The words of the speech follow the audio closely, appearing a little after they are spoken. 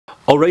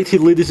Alrighty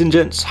ladies and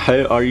gents,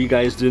 how are you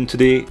guys doing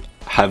today?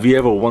 Have you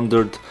ever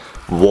wondered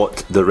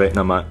what the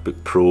Retina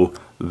Macbook Pro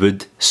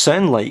would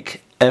sound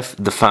like if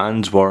the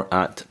fans were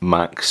at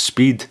max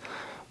speed?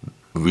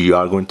 We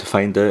are going to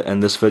find out in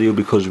this video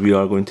because we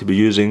are going to be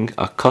using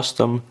a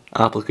custom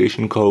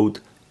application called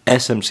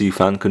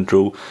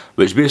SMCFancontrol,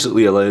 which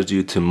basically allows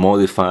you to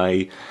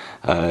modify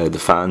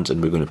the fans,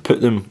 and we're going to put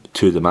them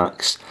to the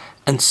max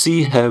and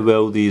see how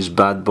well these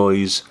bad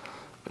boys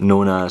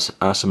known as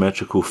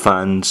asymmetrical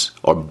fans,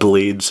 or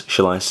blades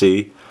shall I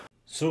say.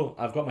 So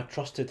I've got my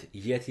trusted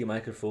Yeti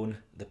microphone,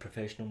 the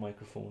professional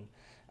microphone,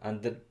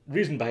 and the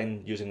reason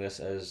behind using this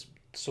is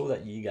so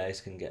that you guys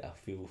can get a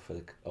feel for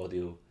the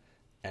audio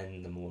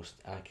in the most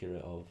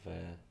accurate of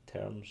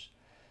terms.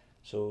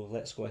 So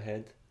let's go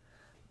ahead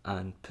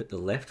and put the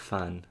left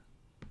fan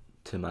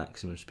to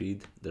maximum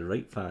speed, the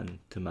right fan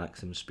to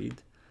maximum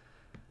speed,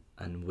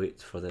 and wait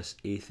for this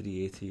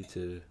A380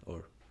 to,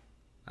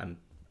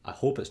 I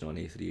hope it's not an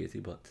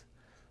A380, but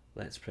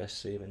let's press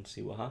save and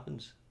see what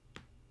happens.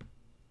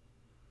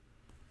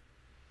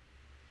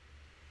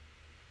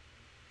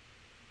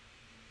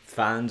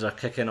 Fans are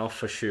kicking off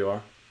for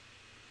sure.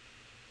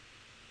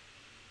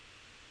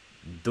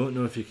 Don't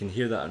know if you can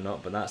hear that or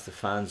not, but that's the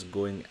fans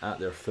going at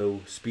their full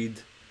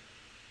speed.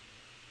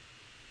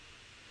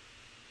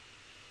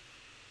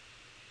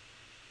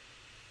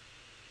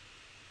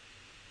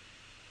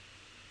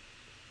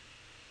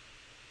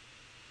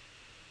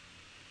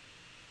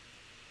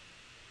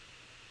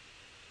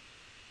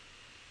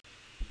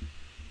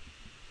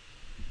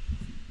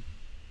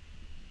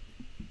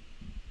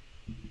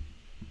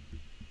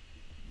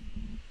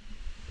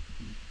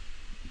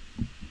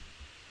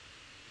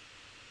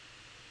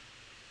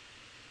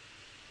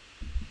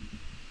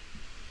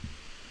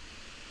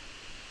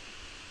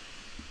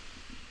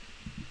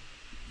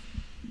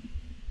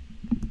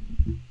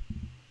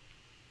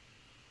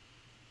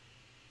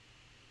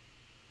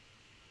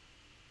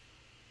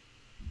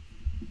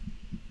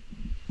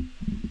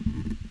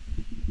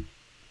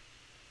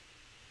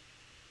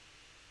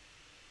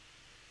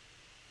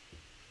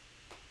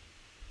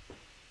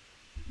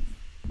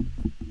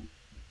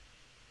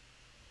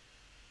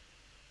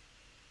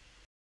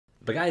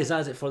 But guys,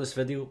 that's it for this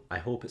video. I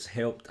hope it's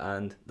helped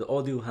and the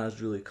audio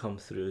has really come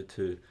through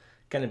to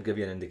kind of give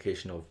you an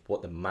indication of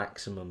what the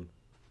maximum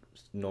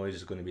noise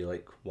is going to be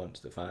like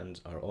once the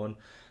fans are on.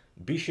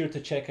 Be sure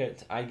to check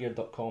out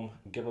igear.com.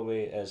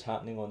 Giveaway is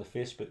happening on the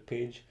Facebook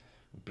page.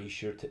 Be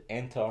sure to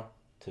enter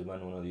to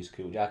win one of these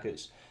cool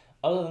jackets.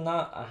 Other than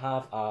that, I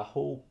have a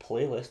whole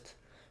playlist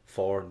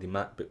for the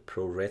MacBook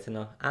Pro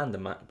Retina and the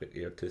MacBook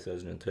Air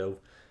 2012.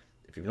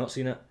 If you've not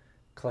seen it,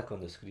 click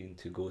on the screen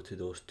to go to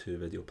those two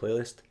video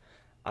playlists.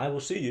 I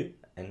will see you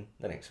in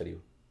the next video.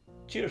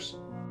 Cheers!